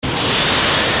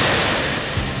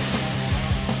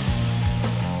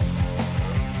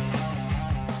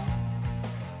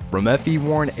From F.E.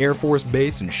 Warren Air Force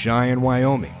Base in Cheyenne,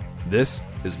 Wyoming, this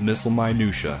is Missile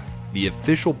Minutiae, the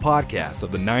official podcast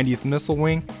of the 90th Missile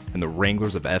Wing and the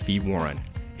Wranglers of F.E. Warren.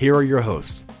 Here are your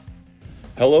hosts.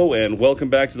 Hello and welcome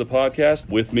back to the podcast.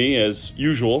 With me, as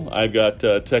usual, I've got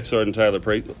Tech Sergeant Tyler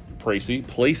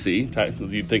Placey.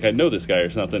 You'd think I know this guy or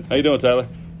something. How you doing, Tyler?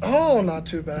 Oh, not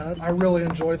too bad. I really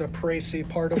enjoy the Placey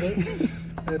part of it.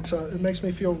 It makes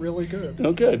me feel really good.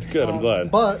 Oh, good. I'm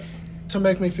glad. But to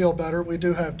make me feel better, we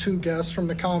do have two guests from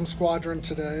the Comm Squadron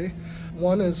today.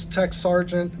 One is Tech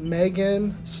Sergeant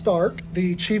Megan Stark,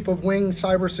 the Chief of Wing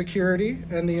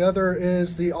Cybersecurity, and the other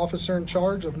is the Officer in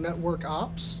Charge of Network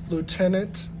Ops,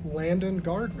 Lieutenant Landon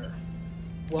Gardner.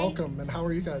 Welcome, and how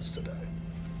are you guys today?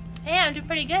 Hey, I'm doing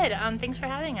pretty good. Thanks for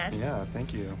having us. Yeah,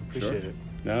 thank you. Appreciate it.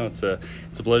 No, it's a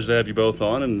pleasure to have you both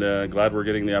on, and glad we're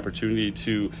getting the opportunity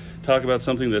to talk about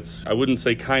something that's, I wouldn't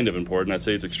say kind of important, I'd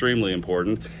say it's extremely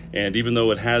important. And even though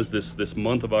it has this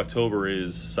month of October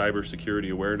is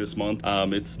Cybersecurity Awareness Month,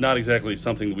 it's not exactly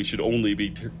something that we should only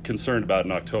be concerned about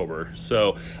in October.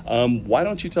 So why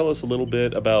don't you tell us a little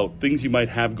bit about things you might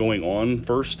have going on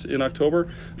first in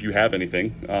October, if you have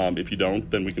anything. If you don't,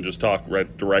 then we can just talk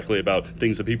directly about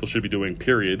things that people should be doing,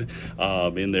 period,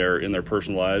 in their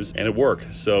personal lives and at work.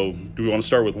 So do we want to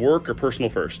start with work or personal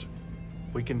first?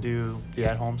 We can do the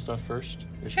at-home stuff first,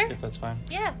 if that's fine.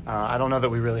 Yeah. I don't know that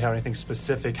we really have anything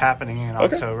specific happening in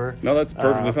October. No, that's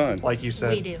perfectly fine. Like you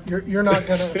said. We do. You're not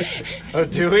going to... Oh,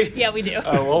 do we? Yeah, we do.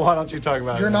 Oh, well, why don't you talk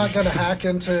about it? You're not going to hack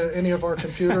into any of our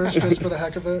computers just for the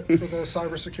heck of it for the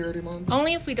Cybersecurity Month?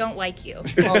 Only if we don't like you.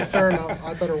 Oh, fair enough.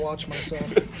 I better watch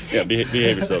myself. Yeah, behave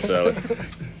yourself, Tyler.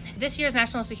 This year's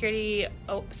National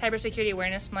Cybersecurity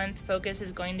Awareness Month focus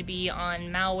is going to be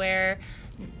on malware,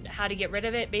 how to get rid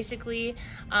of it, basically,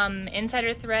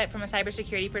 insider threat from a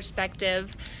cybersecurity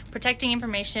perspective, protecting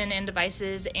information and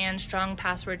devices, and strong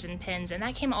passwords and PINs. And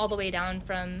that came all the way down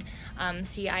from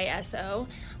CISO,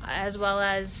 as well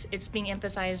as it's being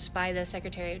emphasized by the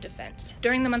Secretary of Defense.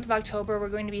 During the month of October, we're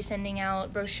going to be sending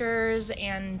out brochures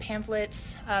and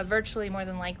pamphlets, virtually more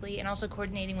than likely, and also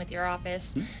coordinating with your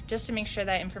office just to make sure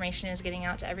that information is getting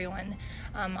out to everyone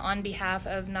on behalf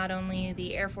of not only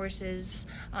the Air Force's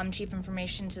Chief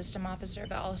Information System Officer,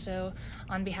 but also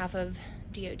on behalf of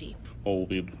DoD. Well, we'll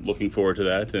be looking forward to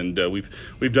that, and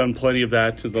we've done plenty of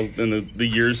that in the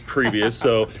years previous.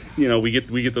 So we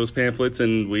get those pamphlets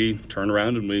and we turn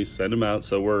around and we send them out.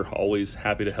 So we're always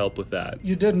happy to help with that.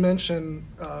 You did mention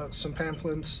some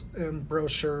pamphlets and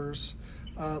brochures.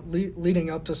 Leading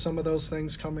up to some of those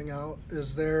things coming out,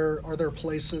 are there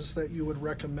places that you would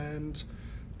recommend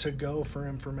to go for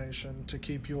information to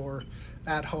keep your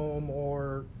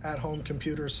at-home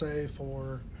computer safe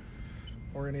or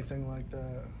anything like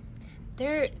that?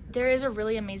 There is a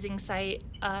really amazing site.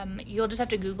 You'll just have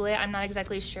to Google it. I'm not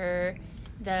exactly sure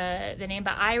the name,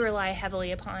 but I rely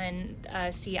heavily upon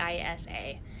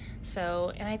CISA.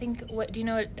 So, and I think, do you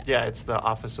know what? Yeah, it's the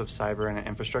Office of Cyber and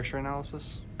Infrastructure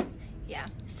Analysis. Yeah,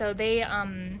 so they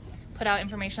put out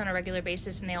information on a regular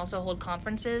basis, and they also hold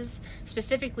conferences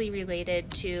specifically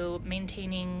related to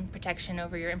maintaining protection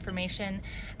over your information,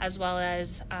 as well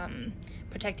as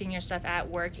protecting your stuff at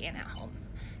work and at home.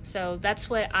 So that's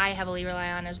what I heavily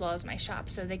rely on, as well as my shop.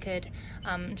 So they could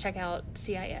check out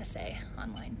CISA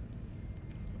online.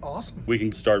 Awesome. We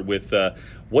can start with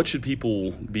what should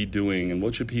people be doing and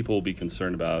what should people be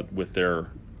concerned about with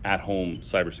their at-home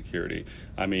cybersecurity.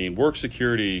 I mean, work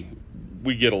security,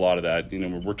 we get a lot of that.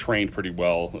 We're trained pretty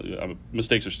well.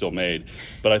 Mistakes are still made.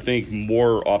 But I think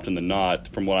more often than not,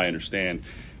 from what I understand,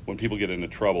 when people get into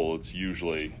trouble, it's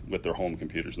usually with their home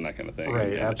computers and that kind of thing.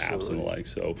 Right, and absolutely. Apps and the like.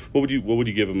 So what would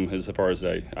you give them as far as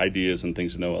ideas and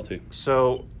things to know, LT?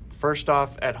 So first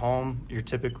off, at home, you're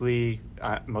typically,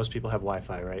 most people have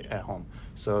Wi-Fi, right, at home.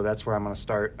 So that's where I'm going to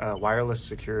start. Wireless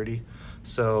security.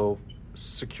 So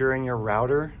securing your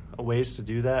router, ways to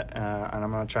do that, and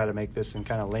I'm going to try to make this in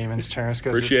kind of layman's terms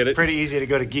because it's pretty easy to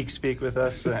go to geek speak with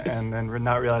us and then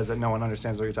not realize that no one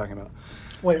understands what you're talking about.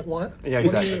 Wait, what? Yeah,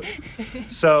 exactly.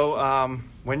 So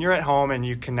when you're at home and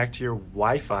you connect to your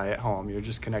Wi-Fi at home, you're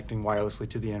just connecting wirelessly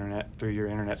to the internet through your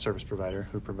internet service provider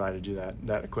who provided you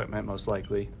that equipment most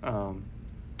likely.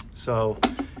 So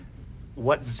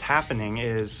what's happening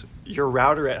is your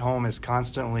router at home is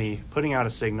constantly putting out a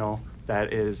signal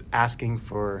that is asking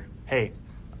for, hey,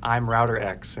 I'm router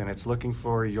X, and it's looking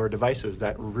for your devices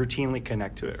that routinely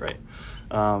connect to it, right?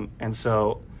 And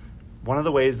so one of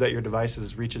the ways that your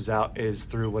devices reaches out is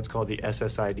through what's called the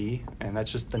SSID, and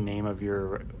that's just the name of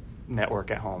your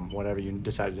network at home, whatever you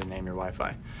decided to name your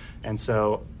Wi-Fi. And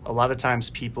so a lot of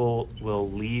times people will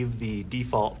leave the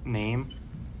default name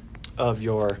of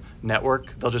your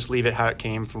network. They'll just leave it how it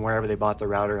came from wherever they bought the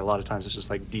router. A lot of times it's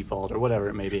just like default or whatever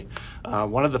it may be.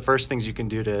 One of the first things you can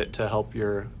do to help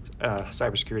your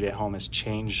cybersecurity at home is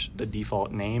change the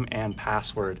default name and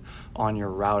password on your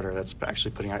router that's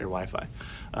actually putting out your Wi-Fi.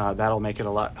 That'll make it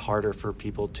a lot harder for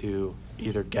people to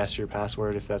either guess your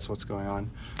password if that's what's going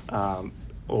on,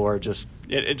 or just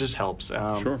it just helps.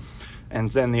 Sure. And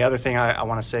then the other thing I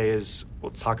want to say is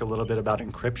we'll talk a little bit about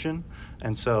encryption.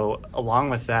 And so along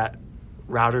with that,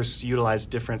 routers utilize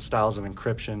different styles of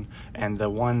encryption, and the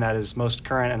one that is most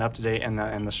current and up to date and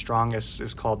the strongest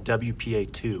is called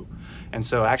WPA2. And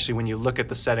so actually when you look at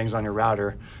the settings on your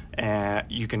router,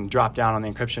 you can drop down on the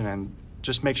encryption and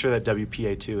just make sure that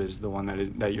WPA2 is the one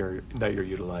that you're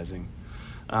utilizing.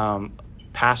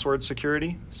 Password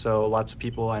security. So lots of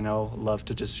people I know love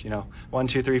to just, 1,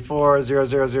 2, 3, 4, 0,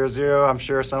 0, 0, 0. I'm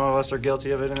sure some of us are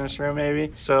guilty of it in this room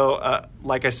maybe. So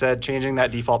like I said, changing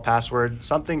that default password,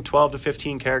 something 12 to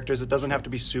 15 characters. It doesn't have to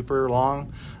be super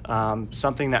long.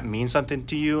 Something that means something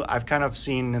to you. I've kind of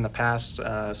seen in the past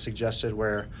suggested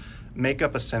where make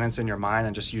up a sentence in your mind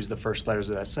and just use the first letters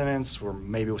of that sentence, or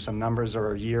maybe with some numbers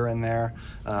or a year in there.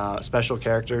 Special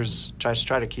characters. Try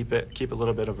to keep a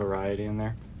little bit of variety in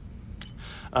there.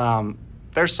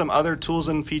 There's some other tools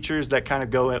and features that kind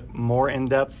of go more in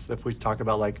depth. If we talk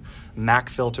about like MAC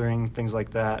filtering, things like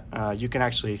that, you can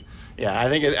actually, I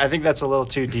think that's a little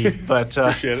too deep. But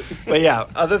Appreciate it. But yeah,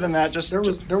 other than that,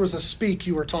 there was a speak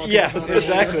you were talking yeah, about.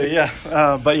 exactly,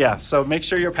 yeah. But yeah, so make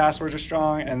sure your passwords are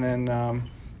strong, and then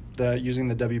using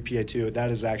the WPA2,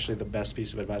 that is actually the best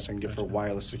piece of advice I can give for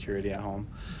wireless security at home.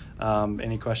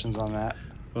 Any questions on that?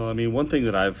 Well, I mean, one thing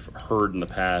that I've heard in the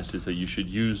past is that you should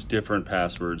use different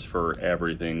passwords for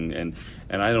everything. And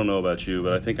I don't know about you,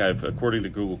 but I think according to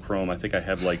Google Chrome, I think I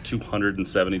have like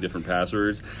 270 different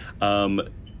passwords.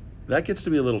 That gets to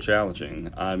be a little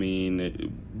challenging. I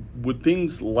mean, would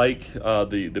things like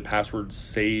the password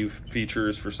save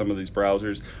features for some of these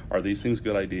browsers, are these things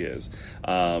good ideas?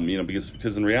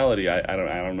 Because in reality, I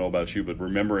don't know about you, but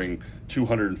remembering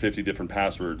 250 different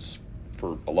passwords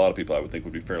for a lot of people, I would think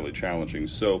would be fairly challenging.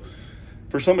 So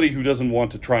for somebody who doesn't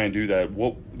want to try and do that,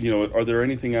 are there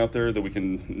anything out there that we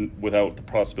can, without the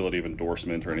possibility of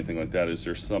endorsement or anything like that, is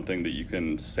there something that you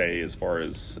can say as far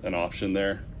as an option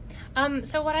there?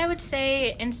 So what I would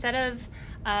say, instead of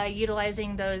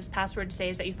utilizing those password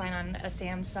saves that you find on a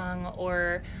Samsung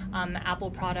or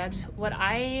Apple product, what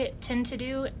I tend to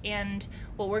do, and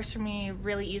what works for me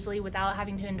really easily without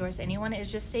having to endorse anyone,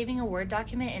 is just saving a Word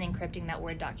document and encrypting that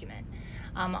Word document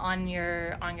on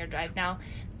your drive. Now,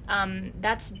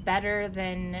 that's better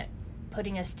than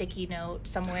putting a sticky note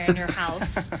somewhere in your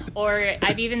house. Or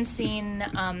I've even seen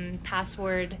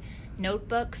password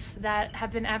notebooks that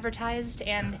have been advertised,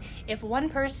 and if one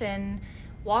person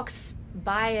walks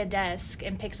by a desk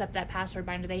and picks up that password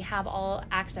binder, they have all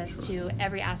access to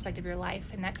every aspect of your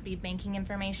life, and that could be banking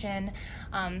information,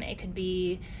 it could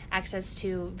be access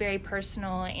to very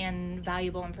personal and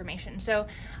valuable information. So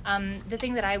the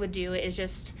thing that I would do is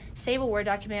just save a Word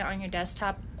document on your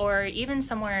desktop, or even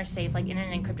somewhere safe, like in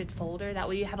an encrypted folder. That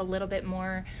way you have a little bit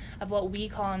more of what we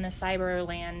call in the cyber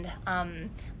land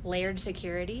layered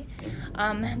security.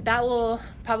 That will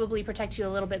probably protect you a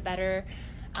little bit better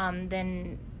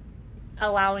than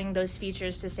allowing those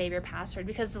features to save your password,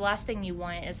 because the last thing you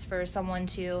want is for someone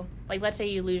to, like, let's say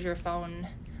you lose your phone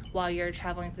while you're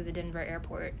traveling through the Denver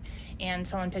airport, and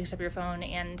someone picks up your phone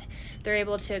and they're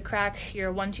able to crack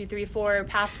your 1, 2, 3, 4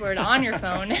 password on your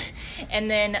phone, and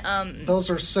then those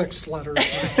are 6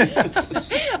 letters.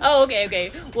 Oh,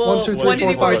 okay. Well, 1, 2,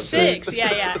 3, 4, 5, 6.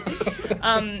 Yeah.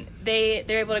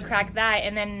 They're able to crack that,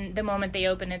 and then the moment they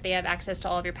open it, they have access to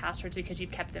all of your passwords because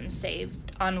you've kept them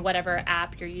saved on whatever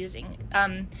app you're using.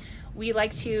 We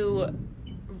like to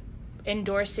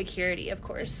endorse security, of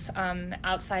course,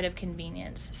 outside of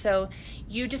convenience. So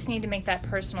you just need to make that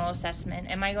personal assessment.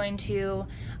 Am I going to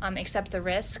accept the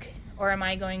risk, or am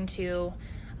I going to,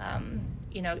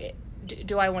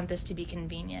 do I want this to be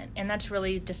convenient? And that's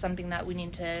really just something that we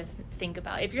need to think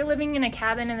about. If you're living in a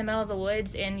cabin in the middle of the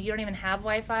woods and you don't even have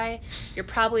Wi-Fi, you're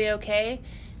probably okay.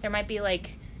 There might be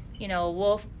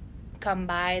wolf come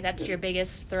by, that's your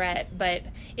biggest threat. But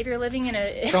if you're living in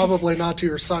a probably not to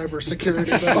your cyber security,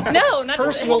 though. No, not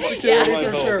personal security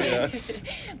for sure. Yeah.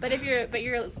 But if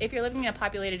you're living in a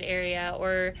populated area,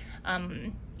 or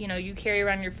you carry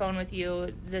around your phone with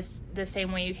you the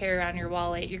same way you carry around your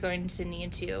wallet, you're going to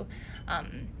need to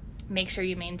make sure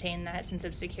you maintain that sense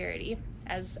of security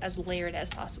as layered as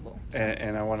possible. So.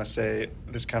 And I want to say,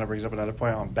 this kind of brings up another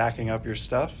point on backing up your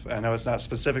stuff. I know it's not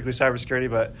specifically cybersecurity,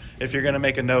 but if you're going to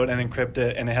make a note and encrypt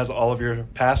it and it has all of your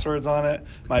passwords on it,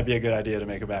 might be a good idea to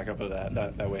make a backup of that.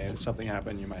 That way, if something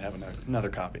happened, you might have another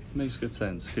copy. Makes good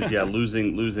sense. Because,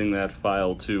 losing that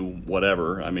file to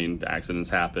whatever, I mean, accidents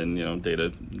happen,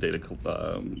 data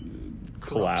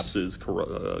collapses,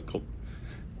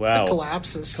 Wow. It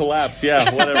collapses. Collapse,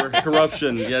 yeah, whatever.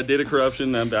 Corruption. Yeah, data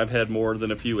corruption. I've had more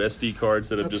than a few SD cards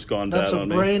that have just gone bad on me.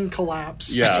 That's a brain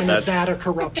collapse. Yeah, and a data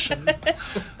corruption.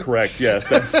 Correct, yes.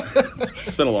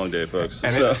 It's been a long day, folks.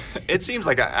 And it seems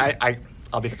like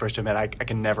I'll be the first to admit I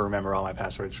can never remember all my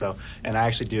passwords. And I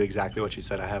actually do exactly what you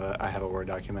said. I have a Word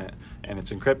document, and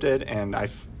it's encrypted, and I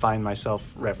find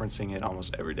myself referencing it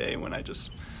almost every day when I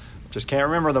just can't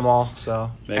remember them all.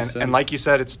 So and like you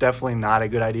said, it's definitely not a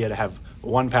good idea to have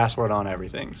one password on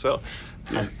everything. So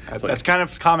that's kind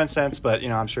of common sense, but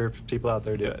I'm sure people out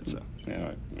there do it. So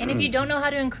yeah. And if you don't know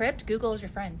how to encrypt, Google is your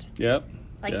friend. Yep.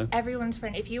 Everyone's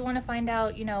friend. If you want to find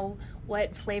out,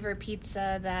 what flavor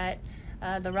pizza that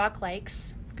The Rock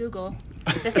likes, Google.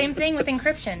 The same thing with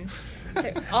encryption.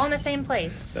 They're all in the same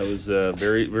place. That was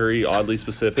very, very oddly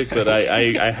specific, but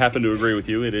I happen to agree with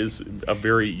you. It is a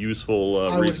very useful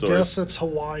resource. I would guess it's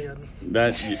Hawaiian.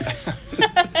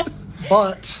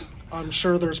 But I'm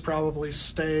sure there's probably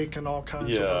steak and all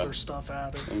kinds of other stuff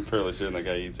added. I'm fairly certain that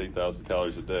guy eats 8,000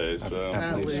 calories a day. So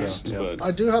at least. So.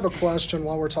 I do have a question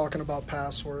while we're talking about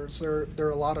passwords. There are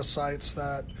a lot of sites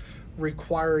that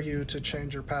require you to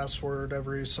change your password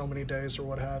every so many days or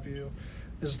what have you.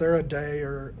 Is there a day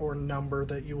or number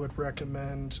that you would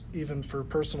recommend, even for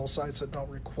personal sites that don't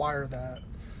require that,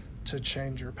 to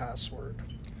change your password?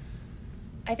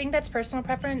 I think that's personal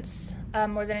preference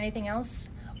more than anything else.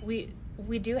 We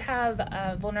do have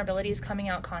vulnerabilities coming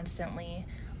out constantly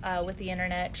with the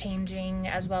internet changing,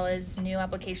 as well as new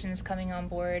applications coming on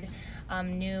board,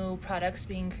 new products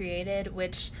being created,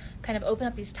 which kind of open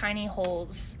up these tiny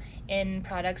holes in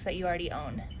products that you already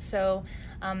own. So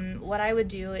what I would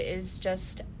do is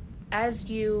just, as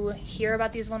you hear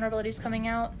about these vulnerabilities coming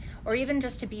out, or even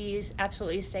just to be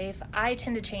absolutely safe, I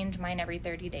tend to change mine every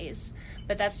 30 days.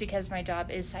 But that's because my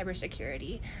job is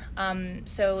cybersecurity.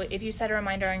 So if you set a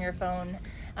reminder on your phone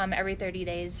every 30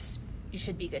 days, you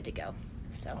should be good to go.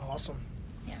 So awesome.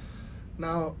 Yeah.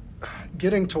 Now,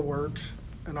 getting to work,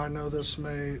 and I know this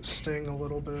may sting a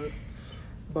little bit,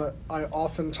 but I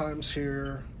oftentimes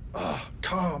hear,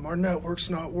 our network's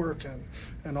not working,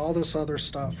 and all this other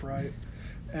stuff, right?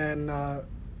 And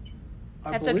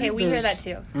that's okay. We hear that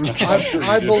too.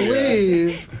 I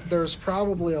believe there's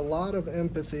probably a lot of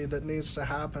empathy that needs to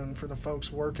happen for the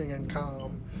folks working in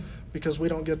comm, because we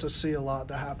don't get to see a lot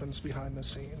that happens behind the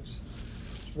scenes.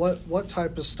 What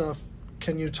type of stuff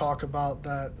can you talk about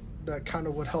that kind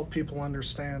of would help people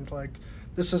understand, like,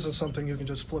 this isn't something you can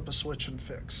just flip a switch and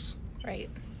fix? Right.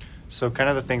 So kind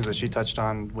of the things that she touched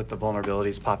on with the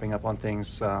vulnerabilities popping up on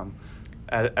things,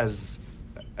 as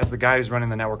the guy who's running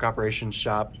the network operations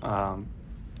shop,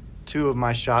 two of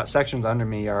my sections under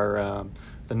me are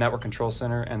the network control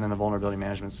center and then the vulnerability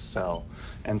management cell.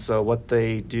 And so what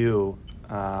they do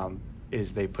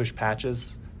is they push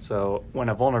patches. So when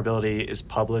a vulnerability is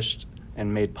published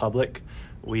and made public,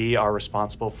 we are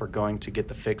responsible for going to get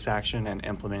the fix action and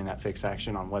implementing that fix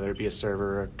action on whether it be a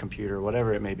server, a computer,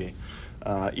 whatever it may be,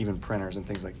 even printers and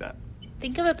things like that.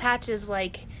 Think of a patch as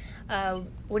like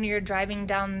when you're driving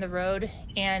down the road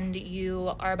and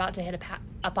you are about to hit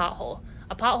a pothole.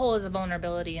 A pothole is a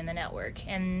vulnerability in the network,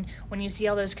 and when you see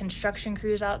all those construction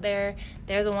crews out there,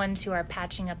 they're the ones who are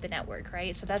patching up the network,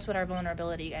 right? So that's what our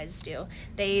vulnerability guys do.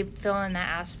 They fill in that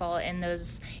asphalt in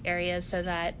those areas so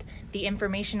that the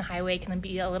information highway can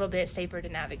be a little bit safer to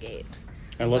navigate.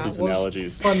 I love these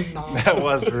analogies. Phenomenal. That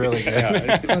was really good.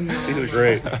 Yeah, these are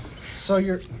great. So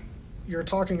you're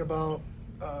talking about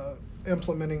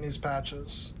implementing these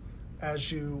patches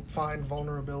as you find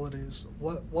vulnerabilities.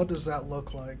 What does that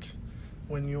look like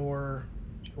when you're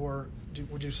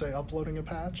would you say uploading a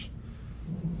patch?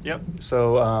 Yep.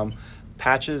 So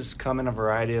patches come in a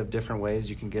variety of different ways.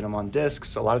 You can get them on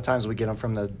disks. A lot of times we get them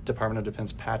from the Department of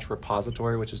Defense patch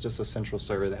repository, which is just a central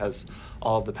server that has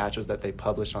all of the patches that they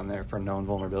publish on there for known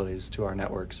vulnerabilities to our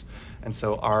networks. And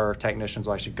so our technicians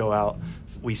will actually go out,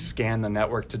 we scan the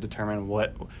network to determine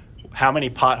how many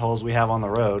potholes we have on the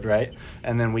road, right?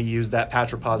 And then we use that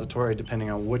patch repository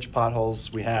depending on which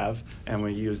potholes we have, and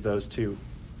we use those to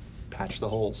patch the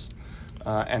holes.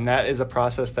 And that is a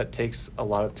process that takes a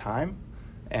lot of time,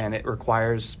 and it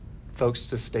requires folks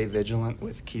to stay vigilant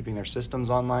with keeping their systems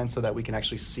online so that we can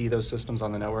actually see those systems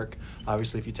on the network.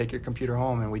 Obviously, if you take your computer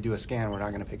home and we do a scan, we're not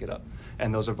going to pick it up.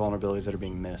 And those are vulnerabilities that are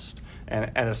being missed.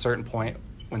 And at a certain point,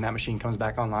 when that machine comes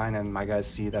back online and my guys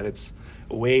see that it's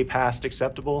way past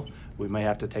acceptable, we may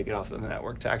have to take it off of the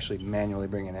network to actually manually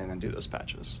bring it in and do those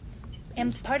patches.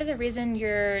 And part of the reason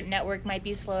your network might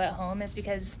be slow at home is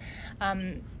because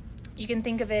you can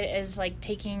think of it as like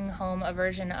taking home a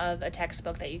version of a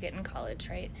textbook that you get in college,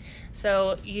 right?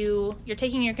 So you're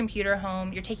taking your computer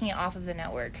home, you're taking it off of the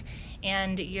network,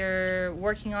 and you're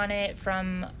working on it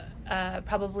from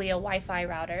probably a Wi-Fi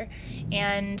router.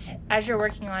 And as you're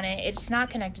working on it, it's not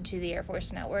connected to the Air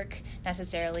Force network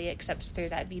necessarily, except through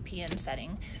that VPN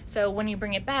setting. So when you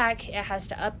bring it back, it has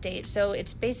to update. So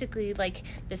it's basically like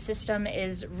the system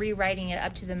is rewriting it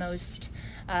up to the most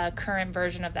current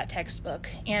version of that textbook.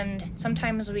 And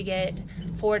sometimes we get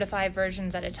 4 to 5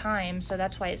 versions at a time, so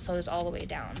that's why it slows all the way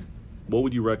down. What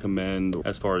would you recommend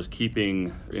as far as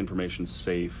keeping information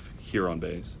safe here on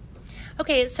base?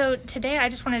 Okay, so today I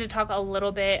just wanted to talk a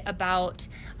little bit about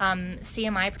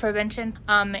CMI prevention,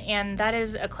 and that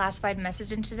is a classified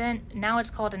message incident. Now it's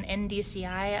called an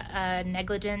NDCI, a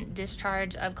negligent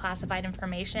discharge of classified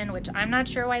information, which I'm not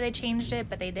sure why they changed it,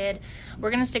 but they did.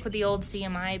 We're going to stick with the old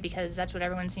CMI because that's what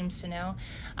everyone seems to know.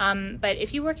 But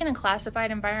if you work in a classified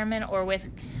environment or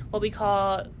with what we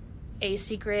call a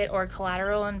secret or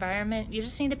collateral environment, you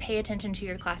just need to pay attention to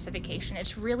your classification.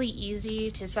 It's really easy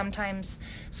to sometimes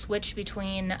switch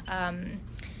between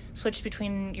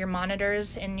your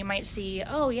monitors, and you might see,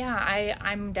 oh yeah,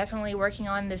 I'm definitely working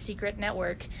on the secret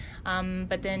network,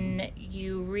 but then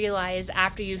you realize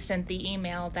after you've sent the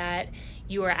email that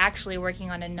you are actually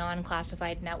working on a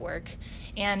non-classified network.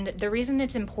 And the reason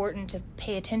it's important to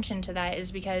pay attention to that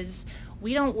is because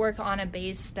we don't work on a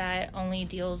base that only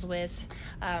deals with,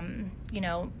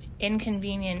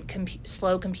 inconvenient,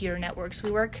 slow computer networks.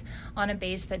 We work on a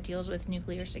base that deals with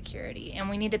nuclear security, and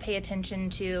we need to pay attention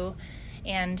to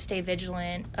and stay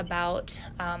vigilant about,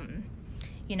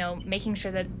 making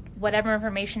sure that whatever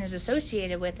information is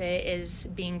associated with it is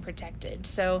being protected.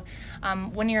 So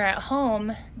when you're at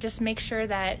home, just make sure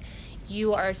that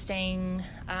you are staying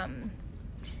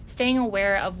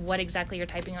aware of what exactly you're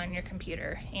typing on your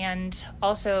computer, and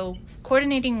also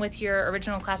coordinating with your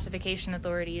original classification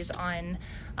authorities on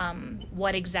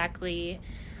what exactly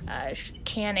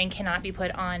can and cannot be put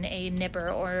on a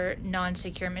NIPR or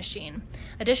non-secure machine.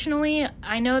 Additionally,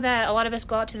 I know that a lot of us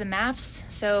go out to the MAFs,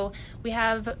 so we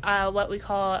have what we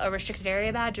call a restricted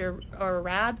area badge or a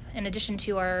RAB in addition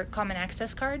to our common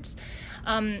access cards.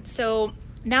 So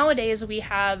nowadays we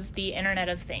have the Internet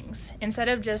of Things. Instead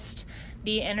of just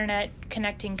the Internet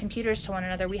connecting computers to one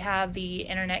another, we have the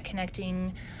Internet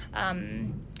connecting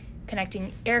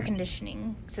air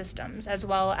conditioning systems, as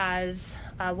well as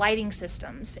lighting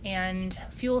systems and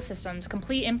fuel systems,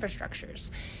 complete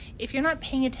infrastructures. If you're not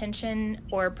paying attention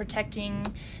or protecting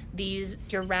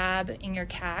your RAB and your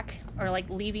CAC, or like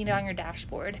leaving it on your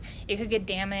dashboard, it could get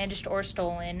damaged or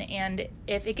stolen, and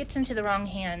if it gets into the wrong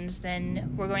hands,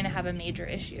 then we're going to have a major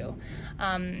issue.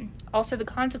 Also, the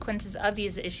consequences of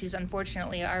these issues,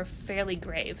 unfortunately, are fairly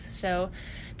grave. So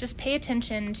just pay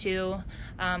attention to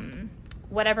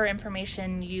whatever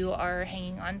information you are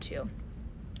hanging on to.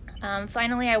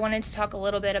 Finally, I wanted to talk a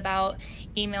little bit about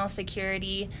email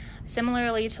security.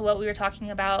 Similarly to what we were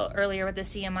talking about earlier with the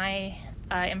CMI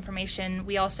information,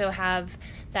 we also have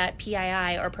that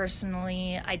PII, or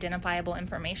personally identifiable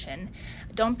information.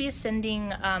 Don't be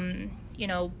sending,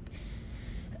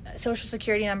 social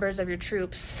security numbers of your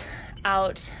troops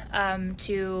out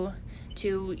to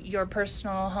your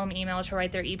personal home email to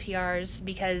write their EPRs,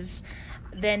 because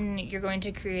then you're going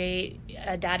to create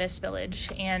a data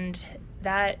spillage, and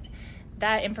that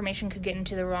information could get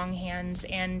into the wrong hands,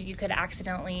 and you could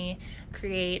accidentally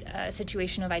create a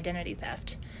situation of identity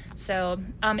theft. So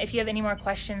if you have any more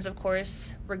questions, of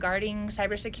course, regarding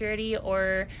cybersecurity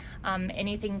or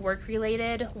anything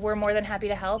work-related, we're more than happy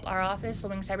to help, our office, the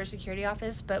Wing Cybersecurity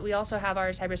Office, but we also have our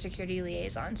cybersecurity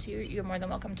liaison, so you're more than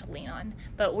welcome to lean on.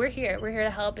 But we're here to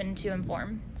help and to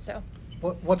inform, so.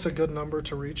 What's a good number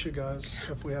to reach you guys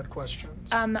if we had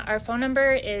questions? Our phone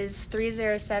number is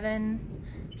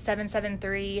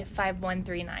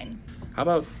 307-773-5139. How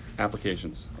about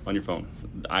applications on your phone?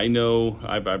 I know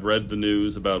I've read the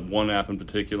news about one app in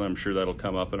particular. I'm sure that'll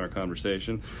come up in our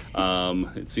conversation.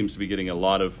 It seems to be getting a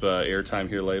lot of airtime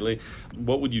here lately.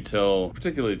 What would you tell,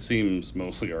 particularly it seems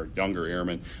mostly our younger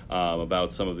airmen,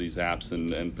 about some of these apps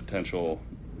and potential?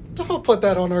 Don't put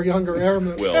that on our younger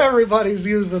airmen. Everybody's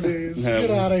using these.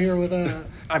 Get out of here with that.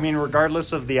 I mean,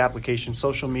 regardless of the application,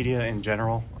 social media in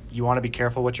general you want to be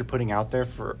careful what you're putting out there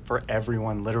for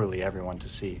everyone, literally everyone, to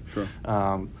see. Sure.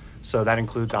 So that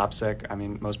includes OPSEC. I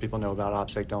mean, most people know about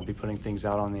OPSEC. Don't be putting things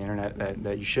out on the internet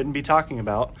that you shouldn't be talking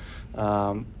about.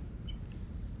 A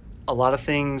lot of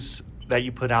things that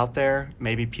you put out there,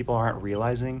 maybe people aren't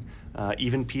realizing.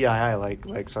 Even PII,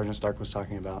 like Sergeant Stark was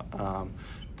talking about,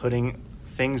 putting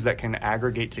things that can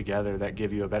aggregate together that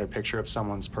give you a better picture of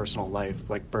someone's personal life,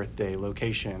 like birthday,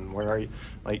 location, where are you,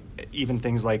 like even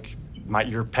things like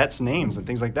your pet's names and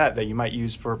things like that you might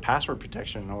use for password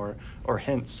protection or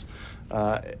hints.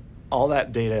 All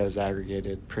that data is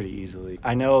aggregated pretty easily.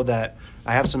 I know that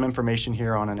I have some information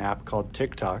here on an app called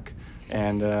TikTok,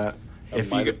 and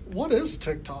what is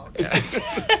TikTok?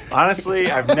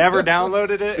 Honestly, I've never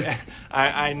downloaded it.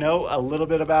 I know a little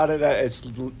bit about it, that it's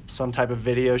some type of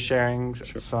video sharing,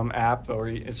 some app, or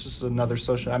it's just another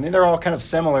social. I mean, they're all kind of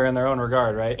similar in their own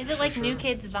regard, right? Is it like New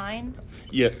Kids Vine?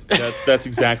 Yeah, that's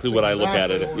exactly what I look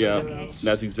at it. Exactly Yeah, what it is.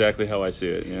 that's exactly how I see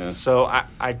it. Yeah. So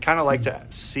I'd kind of like to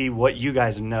see what you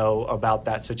guys know about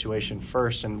that situation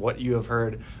first, and what you have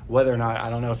heard, whether or not, I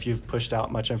don't know if you've pushed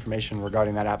out much information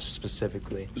regarding that app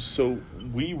specifically. So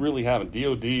we really haven't.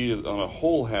 DoD is, on a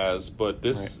whole has, but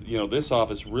this this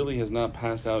office really has not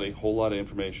passed out a whole lot of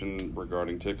information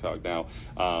regarding TikTok. Now,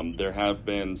 there have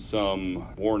been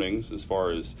some warnings as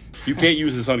far as you can't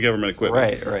use this on government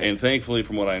equipment. Right. And thankfully,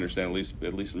 from what I understand,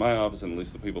 at least in my office and at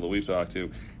least the people that we've talked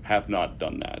to, have not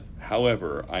done that.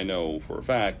 However, I know for a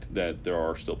fact that there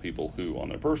are still people who, on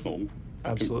their personal,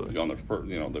 Absolutely, on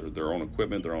their own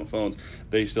equipment, their own phones,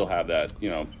 they still have that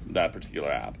that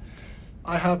particular app.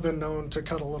 I have been known to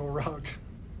cut a little rug,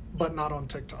 but not on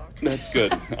TikTok. That's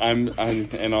good. And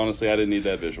honestly, I didn't need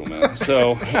that visual, man.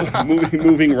 So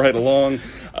moving right along.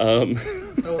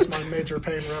 That was my major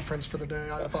pain reference for the day.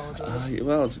 I apologize.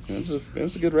 Well, it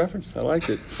was a good reference. I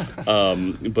liked it.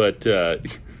 But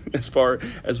as far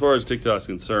as TikTok's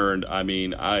concerned, I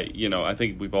mean, I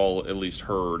think we've all at least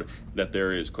heard that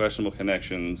there is questionable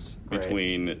connections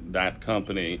between that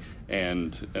company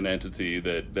and an entity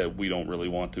that we don't really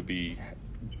want to be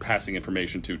passing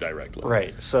information to directly.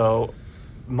 Right. So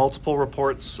multiple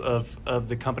reports of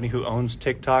the company who owns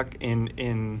TikTok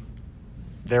in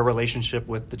their relationship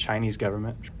with the Chinese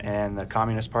government and the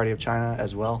Communist Party of China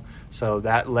as well. So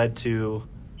that led to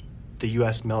the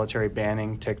U.S. military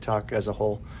banning TikTok as a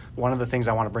whole. One of the things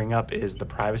I want to bring up is the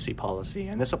privacy policy,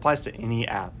 and this applies to any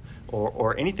app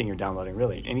or anything you're downloading,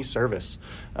 really, any service.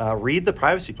 Read the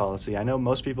privacy policy. I know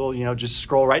most people, just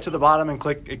scroll right to the bottom and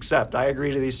click accept. I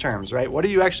agree to these terms, right? What are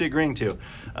you actually agreeing to?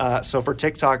 So for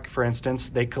TikTok, for instance,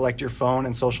 they collect your phone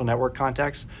and social network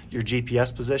contacts, your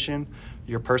GPS position,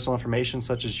 your personal information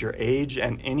such as your age,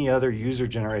 and any other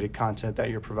user-generated content that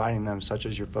you're providing them, such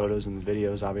as your photos and the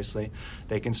videos, obviously.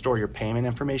 They can store your payment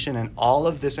information, and all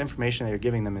of this information that you're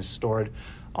giving them is stored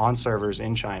on servers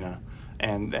in China.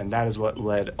 And that is what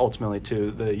led ultimately to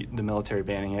the military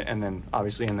banning it. And then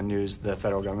obviously in the news, the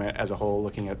federal government as a whole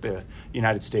looking at the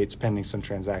United States pending some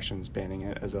transactions banning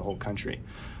it as a whole country.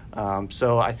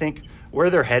 So I think where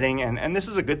they're heading, and this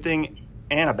is a good thing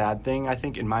and a bad thing, I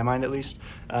think, in my mind at least,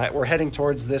 we're heading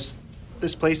towards this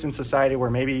place in society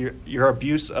where maybe your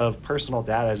abuse of personal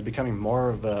data is becoming more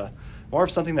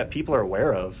of something that people are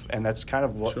aware of, and that's kind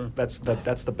of what that's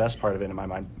the best part of it in my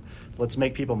mind. Let's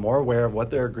make people more aware of what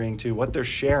they're agreeing to, what they're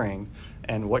sharing,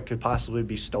 and what could possibly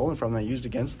be stolen from them, used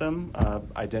against them.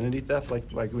 Identity theft,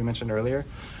 like we mentioned earlier.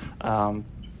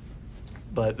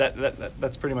 But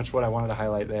that's pretty much what I wanted to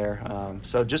highlight there.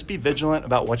 So just be vigilant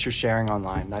about what you're sharing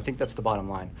online. I think that's the bottom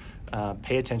line.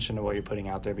 Pay attention to what you're putting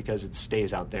out there, because it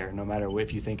stays out there. No matter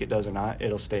if you think it does or not,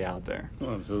 it'll stay out there.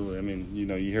 Oh, absolutely. I mean, you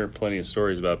hear plenty of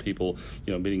stories about people,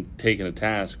 being taken a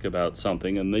task about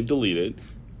something and they delete it,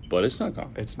 but it's not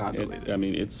gone. It's not deleted.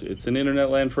 It's an internet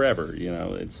land forever.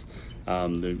 It's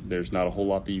there's not a whole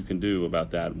lot that you can do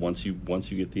about that once you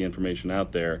get the information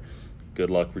out there. Good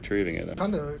luck retrieving it.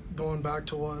 Kind of going back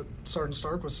to what Sergeant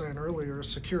Stark was saying earlier,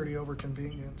 security over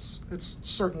convenience. It's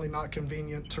certainly not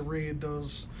convenient to read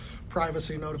those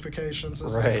privacy notifications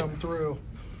as they come through,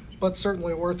 but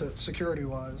certainly worth it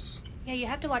security-wise. Yeah, you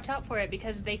have to watch out for it,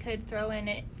 because they could throw in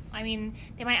it. I mean,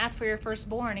 they might ask for your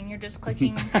firstborn, and you're just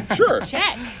clicking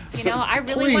check. I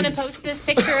really want to post this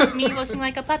picture of me looking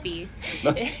like a puppy.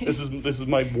 This is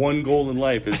my one goal in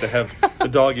life, is to have the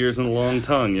dog ears and the long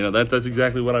tongue. That's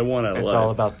exactly what I want out of life. It's all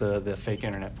about the fake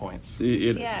internet points.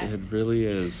 It really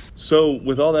is. So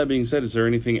with all that being said, is there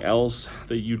anything else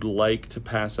that you'd like to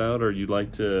pass out, or you'd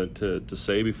like to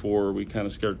say before we kind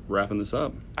of start wrapping this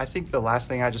up? I think the last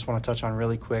thing I just want to touch on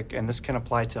really quick, and this can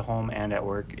apply to home and at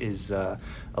work, is a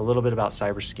a little bit about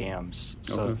cyber scams.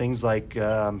 So things like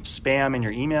spam in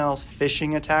your emails,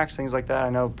 phishing attacks, things like that. I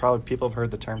know probably people have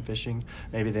heard the term phishing.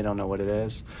 Maybe they don't know what it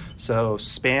is. So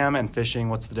spam and phishing,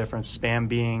 what's the difference? Spam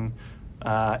being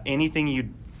anything you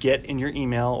get in your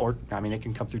email, or I mean, it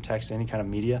can come through text, any kind of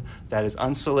media that is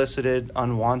unsolicited,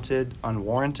 unwanted,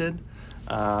 unwarranted.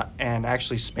 And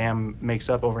actually, spam makes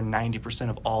up over 90%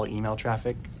 of all email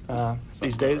traffic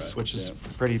these days, which is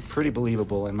pretty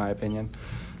believable in my opinion.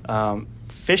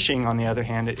 Phishing, on the other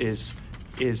hand, is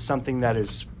something that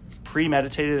is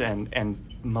premeditated and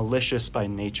malicious by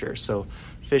nature. So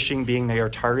phishing being they are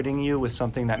targeting you with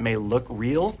something that may look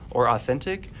real or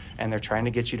authentic, and they're trying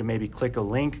to get you to maybe click a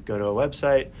link, go to a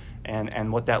website,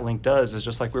 and what that link does is,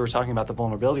 just like we were talking about the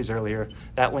vulnerabilities earlier,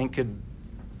 that link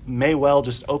may well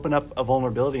just open up a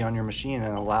vulnerability on your machine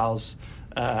and allows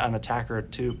an attacker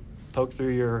to poke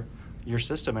through your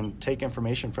system and take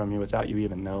information from you without you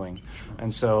even knowing.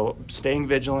 And so staying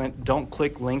vigilant, don't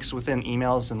click links within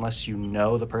emails unless you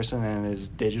know the person and it is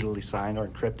digitally signed or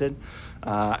encrypted.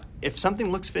 If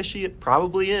something looks fishy, it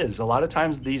probably is. A lot of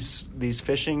times these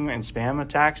phishing and spam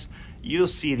attacks, you'll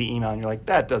see the email and you're like,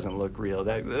 that doesn't look real.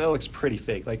 That looks pretty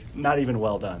fake, like not even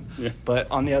well done. Yeah. But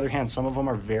on the other hand, some of them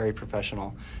are very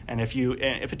professional. And if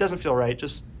it doesn't feel right,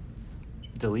 just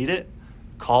delete it.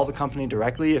 Call the company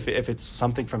directly. If it's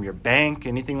something from your bank,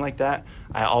 anything like that,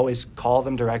 I always call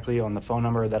them directly on the phone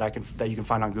number that you can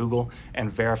find on Google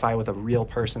and verify with a real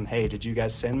person, hey, did you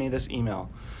guys send me this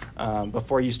email?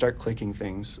 Before you start clicking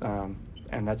things.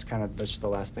 And that's the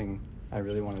last thing I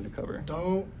really wanted to cover.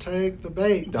 Don't take the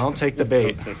bait. Don't take the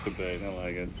bait. Don't take the bait. I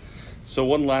like it. So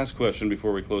one last question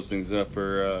before we close things up.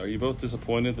 Are you both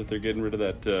disappointed that they're getting rid of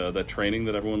that training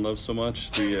that everyone loves so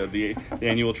much, the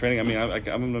annual training? I mean, I'm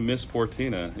going to miss poor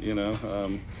Tina, you know.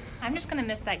 I'm just going to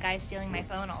miss that guy stealing my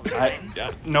phone all the time.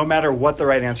 No matter what the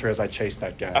right answer is, I chase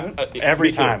that guy.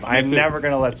 Every time. I'm never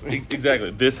going to let...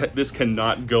 Exactly. This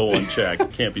cannot go unchecked.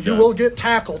 It can't be done. You will get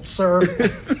tackled, sir.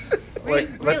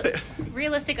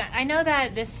 Realistic. I know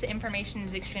that this information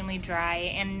is extremely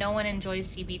dry, and no one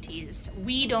enjoys CBTs.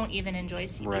 We don't even enjoy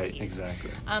CBTs. Right,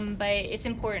 exactly. But it's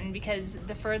important because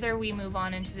the further we move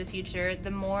on into the future,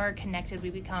 the more connected we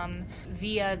become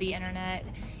via the internet,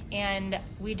 and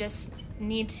we just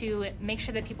need to make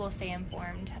sure that people stay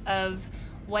informed of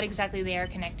what exactly they are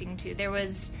connecting to.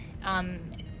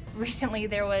 Recently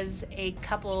there was a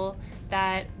couple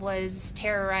that was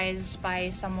terrorized by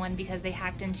someone because they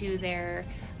hacked into their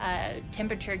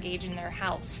temperature gauge in their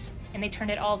house, and they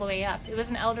turned it all the way up. It was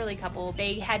an elderly couple.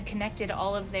 They had connected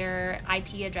all of their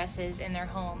IP addresses in their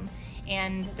home,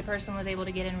 and the person was able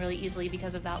to get in really easily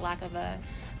because of that lack of a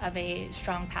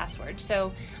strong password.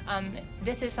 So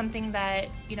this is something that,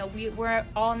 you know, we're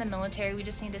all in the military. We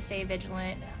just need to stay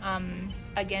vigilant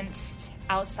against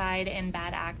outside and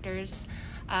bad actors.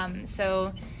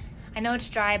 So I know it's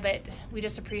dry, but we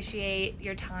just appreciate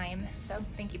your time. So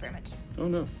thank you very much. Oh,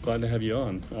 no. Glad to have you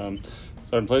on.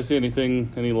 Sergeant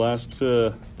Placey, any last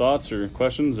thoughts or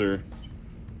questions, or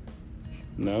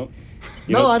no?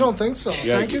 I don't think so.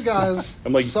 Yeah, thank you guys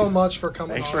so much for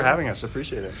coming on. Thanks for having us.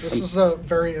 Appreciate it. This is a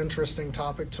very interesting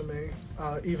topic to me,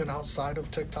 even outside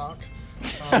of TikTok.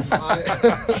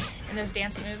 And those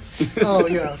dance moves. Oh,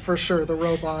 yeah, for sure. The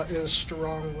robot is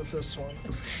strong with this one.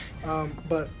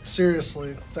 But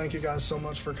seriously, thank you guys so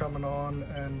much for coming on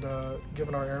and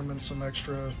giving our airmen some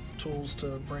extra tools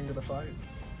to bring to the fight.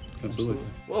 Absolutely.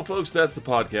 Well, folks, that's the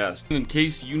podcast. In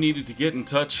case you needed to get in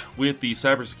touch with the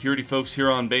cybersecurity folks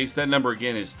here on base, that number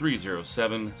again is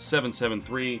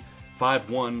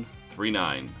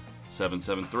 307-773-5139.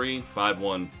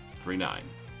 773-5139.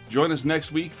 Join us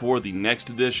next week for the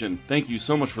next edition. Thank you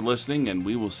so much for listening, and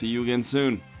we will see you again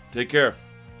soon. Take care.